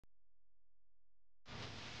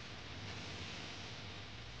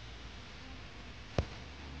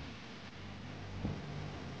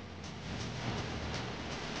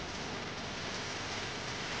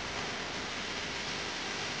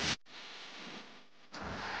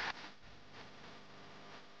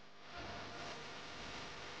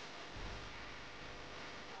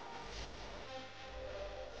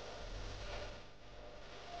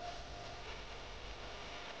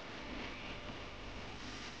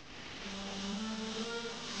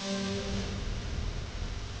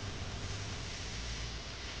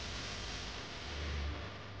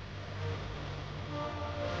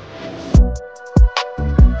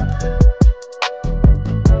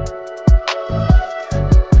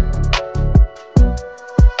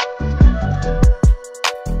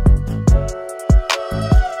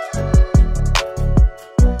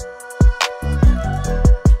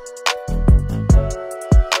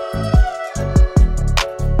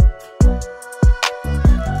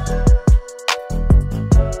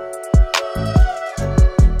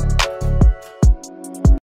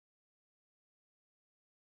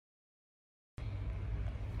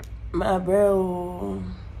My bro,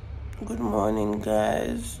 good morning,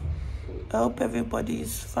 guys. I hope everybody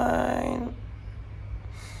is fine.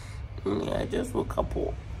 Yeah, I just woke up.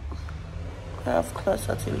 I have class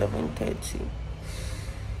at 11:30.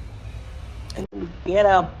 And get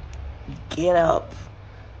up,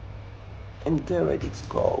 and get ready to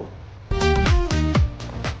go.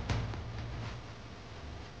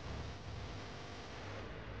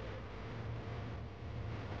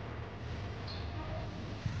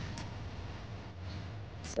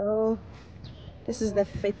 So, this is the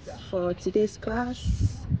fit for today's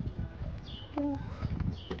class. On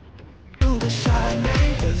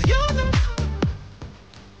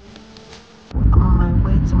my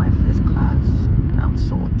way to my first class, and I'm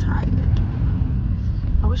so tired.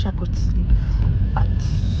 I wish I could sleep, but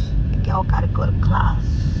the girl gotta go to class.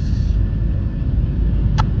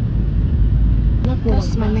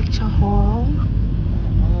 That's my lecture hall.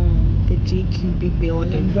 The JQB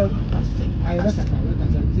building. That's it. I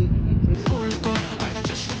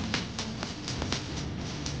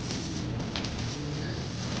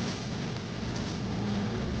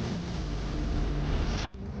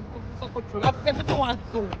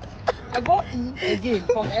got E again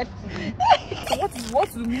from F. So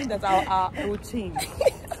what do you mean that I will change?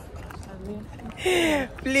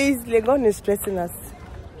 Please, Legon is stressing us.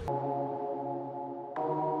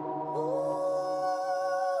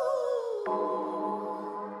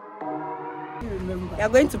 We are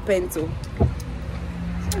going to Pento.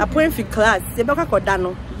 I'm going for class.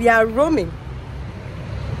 We are roaming.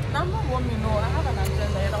 I'm not roaming, no. I have an agenda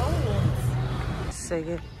and I don't want. So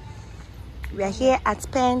yeah. We are here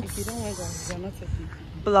at Pent. If you don't want that, you're not a DB.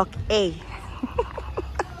 Block A.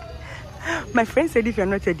 My friend said if you're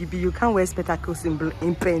not a DB, you can't wear spectacles in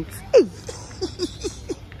Pent. Hey.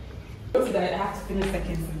 I have to finish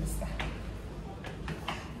second semester.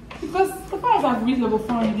 Because so far as I've reached level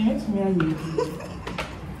 4, you didn't me and you.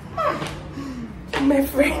 My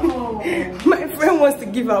friend wants to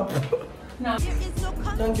give up. No.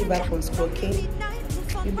 Don't give up on school, okay?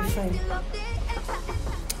 You'll be fine.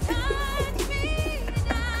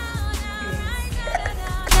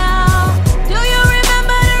 Do you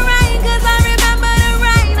remember the rain? 'Cause I remember the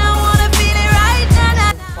rain. I wanna feel it right now.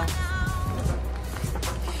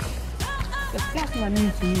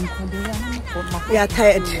 We are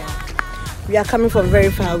tired. We are coming from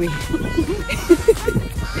very far away.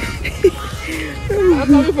 I'm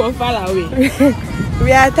coming from far away.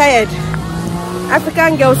 We are tired.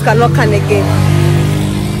 African girls cannot come again.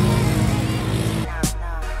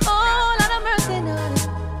 Oh, Lord have mercy, Lord.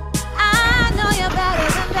 I know you're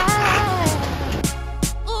better than that.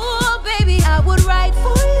 Oh, baby, I would write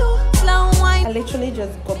for you. Slow wine. I literally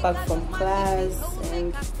just got back from class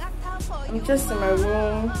and I'm just in my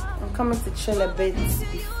room. I'm coming to chill a bit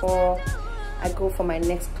before I go for my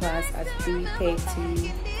next class at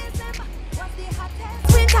 3:30.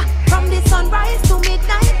 Winter, from the sunrise to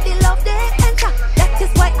midnight, the love they enter. That is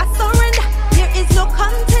why I surrender. There is no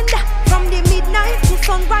contender. From the midnight to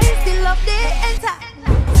sunrise, the love they enter.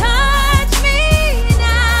 Touch me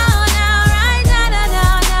now, right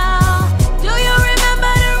now. Do you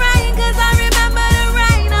remember the rain? 'Cause I remember the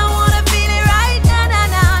rain. I wanna feel it right now.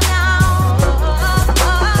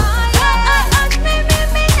 Touch me,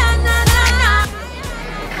 na.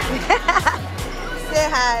 Say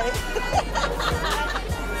hi.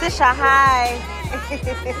 Say hi.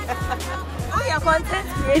 Oh, you're content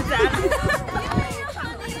creator.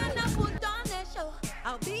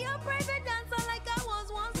 I'll be your private dancer like I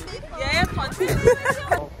was once before. Yeah, content.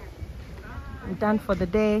 I'm done for the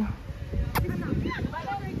day.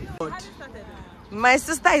 My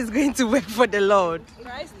sister is going to work for the Lord.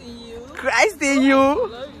 Christ in you. Christ in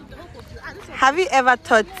you. Have you ever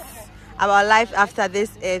thought about life after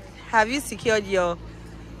this earth? Have you secured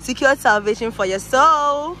salvation for your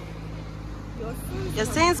soul? Your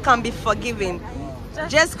sins can be forgiven.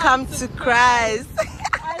 Just come to Christ.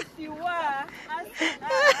 As you were.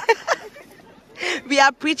 We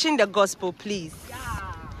are preaching the gospel, please.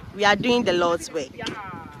 Yeah. We are doing the Lord's way. Yeah.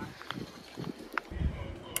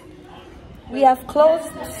 We have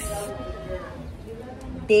closed.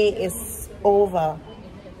 Day is over.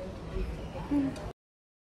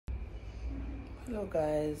 Hello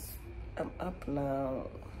guys, I'm up now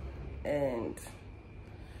and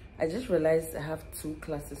I just realized I have 2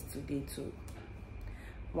 classes today too.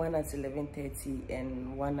 One at 11:30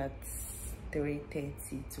 and one at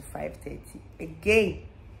 3:30 to 5:30. Again,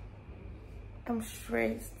 I'm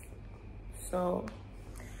stressed. So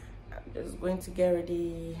I'm just going to get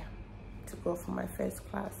ready to go for my first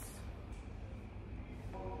class.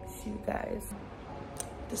 See you guys.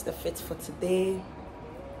 This is the fit for today.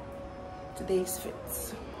 Today's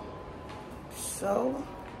fit. So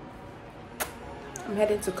I'm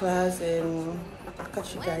heading to class and I'll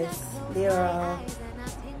catch you guys later.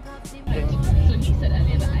 So she said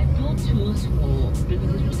earlier that I built tools for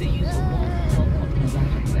businesses which they use for more self-confidence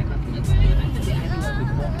transactions like customers. I said the idea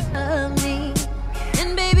with more.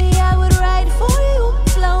 And baby, I would ride for you,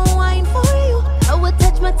 slow wine for you. I would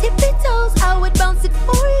touch my tippy toes, I would bounce it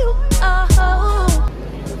for you.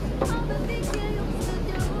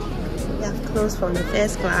 We have clothes from the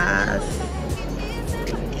first class.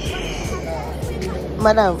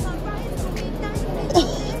 Madam,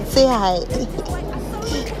 say hi.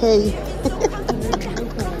 Hey.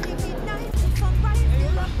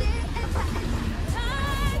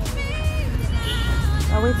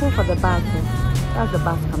 I'm waiting for the bus. That's the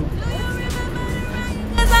bus coming.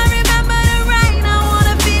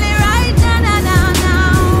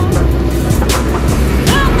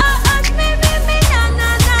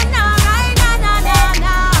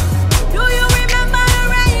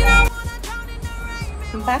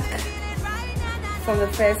 I'm back from the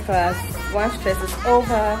first class. One stress is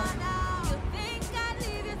over.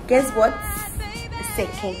 Guess what? The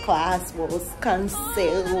second class was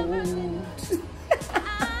cancelled.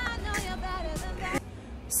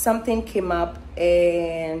 Something came up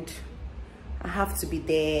and I have to be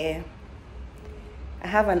there. I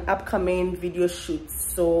have an upcoming video shoot,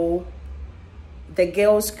 so the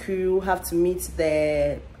girls crew have to meet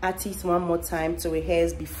the artist one more time to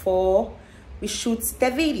rehearse before we shoot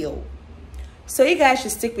the video. So you guys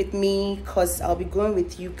should stick with me because I'll be going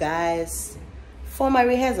with you guys for my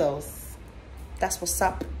rehearsals. That's what's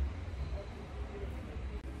up.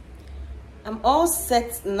 I'm all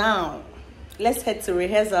set now. Let's head to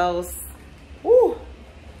rehearsals. Woo!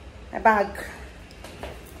 My bag.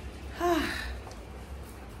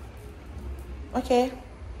 Okay,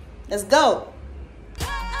 let's go.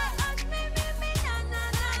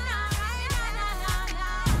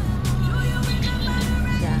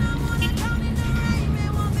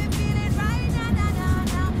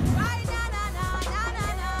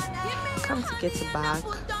 Come to get a bag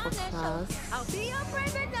for class.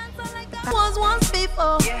 Was once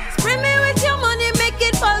before. Spray me with your money, make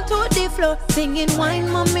it fall to the floor. Singing wine,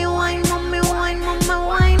 mommy, wine, mommy, wine, mama,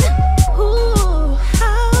 wine. Ooh,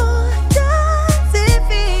 how does it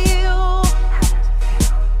feel?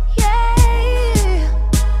 Yeah,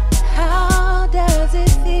 how does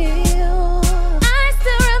it feel? I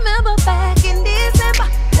still remember back in December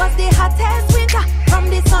was the hottest winter. From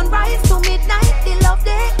the sunrise to midnight, the love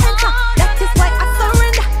they enter. That is why I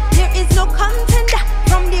surrender. There is no contender.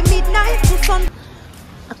 From the midnight to sun.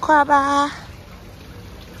 Aquaba.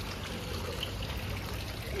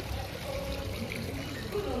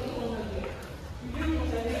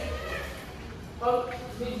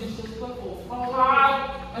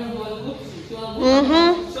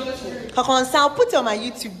 Kokonsa, put it on my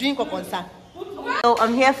YouTube doing Kokonsa. So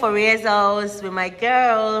I'm here for rehearsals with my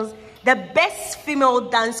girls, the best female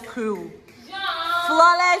dance crew,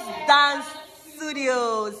 Flawless Dance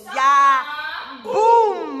Studios. Yeah,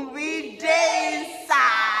 boom, we did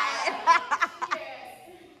inside.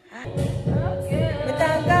 We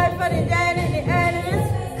thank God for the dead and the enemies.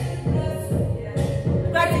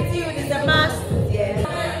 Gratitude is a must. Yeah.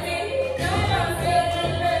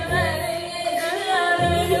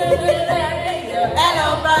 Hello,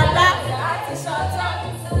 brother.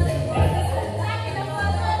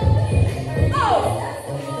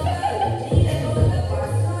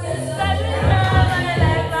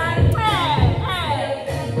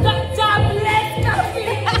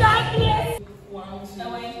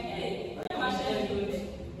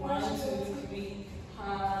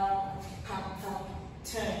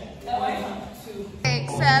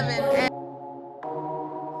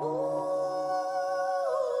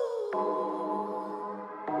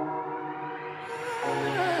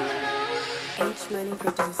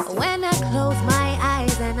 When I close my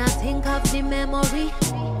eyes and I think of the memory,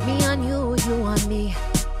 me and you, you and me.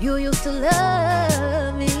 You used to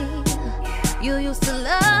love me. You used to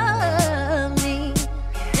love me.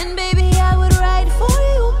 And baby, I would ride for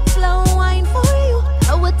you, slow wine for you.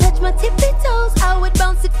 I would touch my tippy toes, I would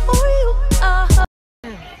bounce it for you.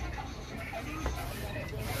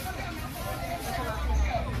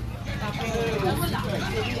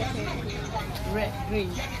 Green.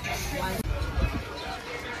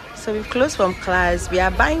 So we've closed from class. We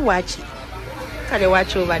are buying wachi. Look at the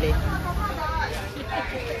wachi over there.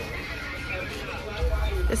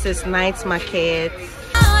 This is night market.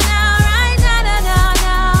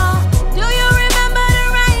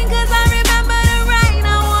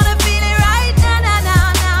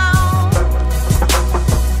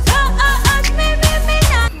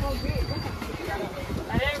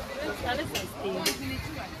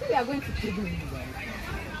 are going to cook.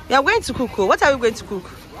 We are going to cook. What are we going to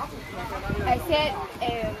cook? I said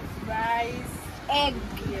rice, egg,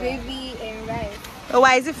 gravy, and rice. Oh,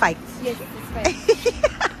 why is it fight? Yes, it's fine.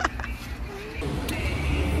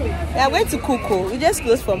 We are going to cook. We just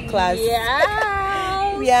closed from class.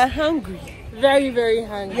 Yeah. We are hungry. Very, very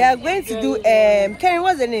hungry. We are going to do Karen,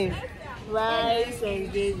 what's the name? Rice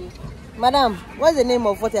and gravy. Madam, what's the name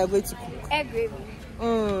of what you are going to cook? Egg gravy.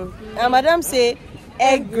 And Madam say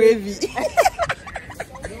egg gravy.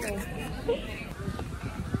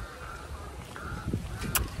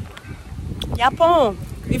 Yapon,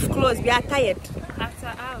 we've closed. We are tired.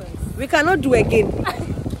 After hours. We cannot do again.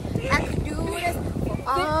 I could do this for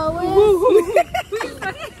hours.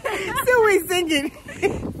 Still we singing.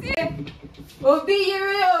 Obi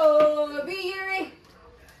Yuri, Obi Yuri,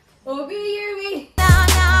 Obi Yuri.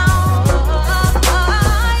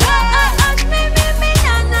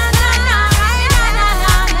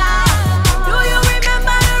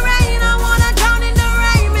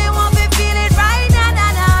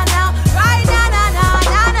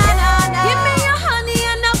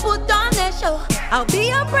 I'll be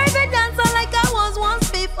a private dancer like I was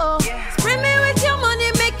once before. Spray me with your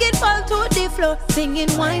money, make it fall to the floor.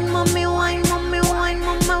 Singing wine, mommy, wine, mommy, wine,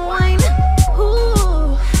 mama, wine.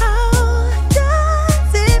 Ooh, how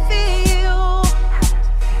does it feel?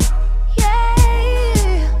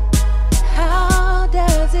 Yeah, how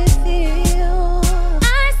does it feel?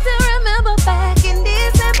 I still remember back in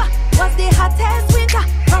December was the hottest winter.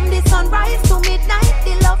 From the sunrise to midnight,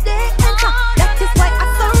 the love they enter. That is why I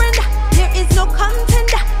surrender. There is no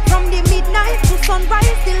contender. From the midnight to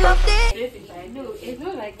sunrise, the love they. No, it's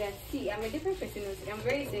not like that. See, I'm a different person. I'm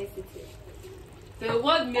very sensitive. So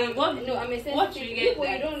what made what? No, I'm a sensitive. What you get People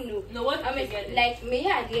that? you don't know. No, what I'm you a, get like me,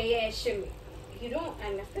 yeah, shimmy. You don't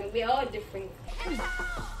understand. We are all different.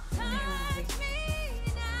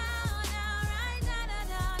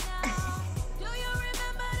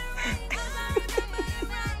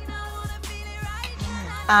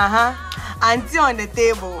 Auntie on the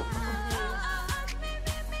table.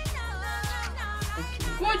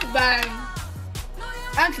 Goodbye.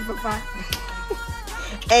 Auntie Papa.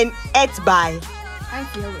 And ate by.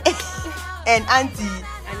 Auntie. And auntie.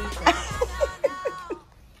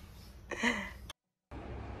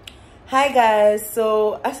 Hi guys,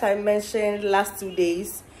 so as I mentioned last 2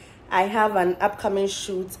 days, I have an upcoming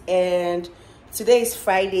shoot and today is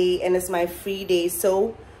Friday and it's my free day,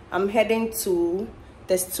 so I'm heading to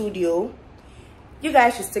the studio. You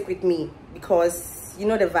guys should stick with me because you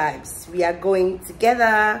know the vibes. We are going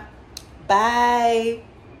together. Bye.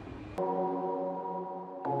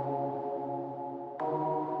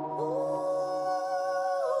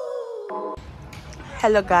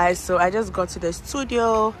 Hello guys, so I just got to the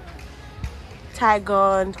studio,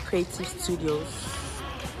 Tygon Creative Studios.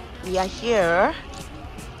 We are here.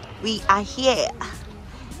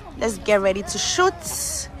 Let's get ready to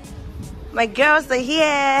shoot. My girls are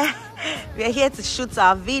here. We are here to shoot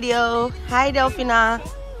our video. Hi Delphina.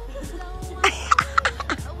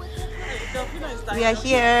 We are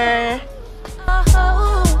here.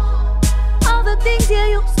 All the things you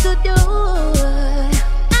used to do.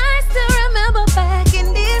 I still remember back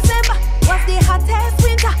in December was the hottest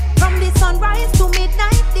winter. From the sunrise to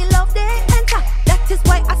midnight, the love they enter. That is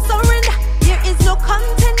why I surrender. There is no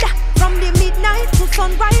contender. From the midnight to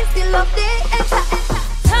sunrise, the love they enter.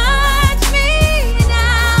 Touch me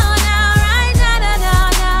now, right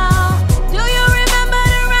now. Do you remember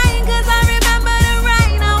the rain? 'Cause I remember the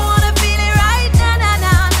rain. I wanna feel it right now.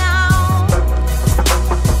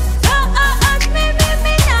 Touch me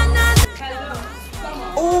now.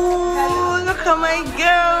 Oh, look at my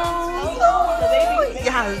girls. Oh,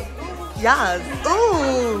 yes. Ooh.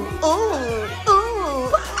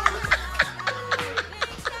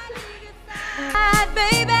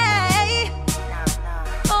 Baby,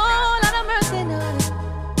 oh Lord have mercy, Lord.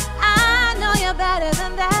 I know you're better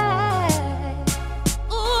than that.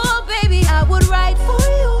 Oh baby, I would ride for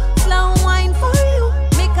you, slow wine for you,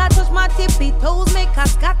 make her touch my tippy toes, make her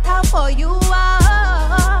scatter for you.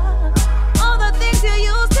 All the things you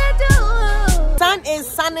used to do. Sun is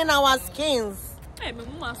sunning our skins.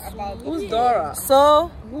 Who's Dora?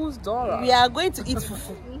 So Who's Dora? we are going to eat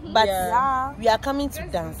fufu, but we are coming to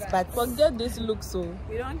dance. But Forget this look, so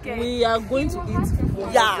we don't care. We are going to eat.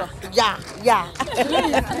 yeah.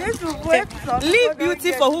 Leave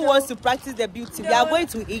beauty for who wants to practice the beauty. We are going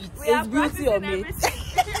to eat. It's beauty or me?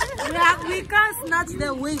 We can't snatch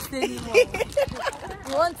the waist anymore.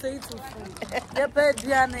 We want to eat food. The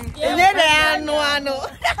pediane.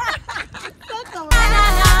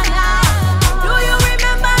 Do you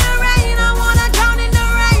remember the rain? I wanna drown in the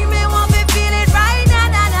rain. Me want to feel it right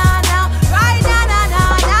now.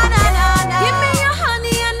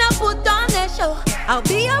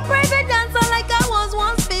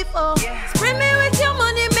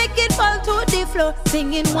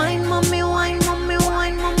 Singing wine, mommy, wine, mommy,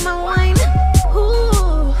 wine, mommy, wine.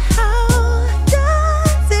 Ooh, how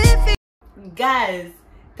does it feel? Guys,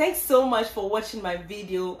 thanks so much for watching my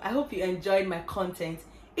video. I hope you enjoyed my content.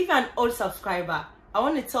 If you're an old subscriber, I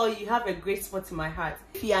want to tell you, you have a great spot in my heart.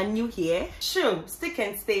 If you are new here, sure, stick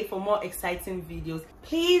and stay for more exciting videos.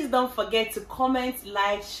 Please don't forget to comment,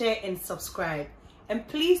 like, share and subscribe. And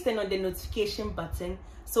please turn on the notification button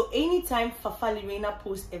so anytime Fafa Lorena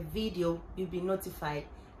posts a video, you'll be notified.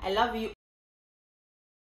 I love you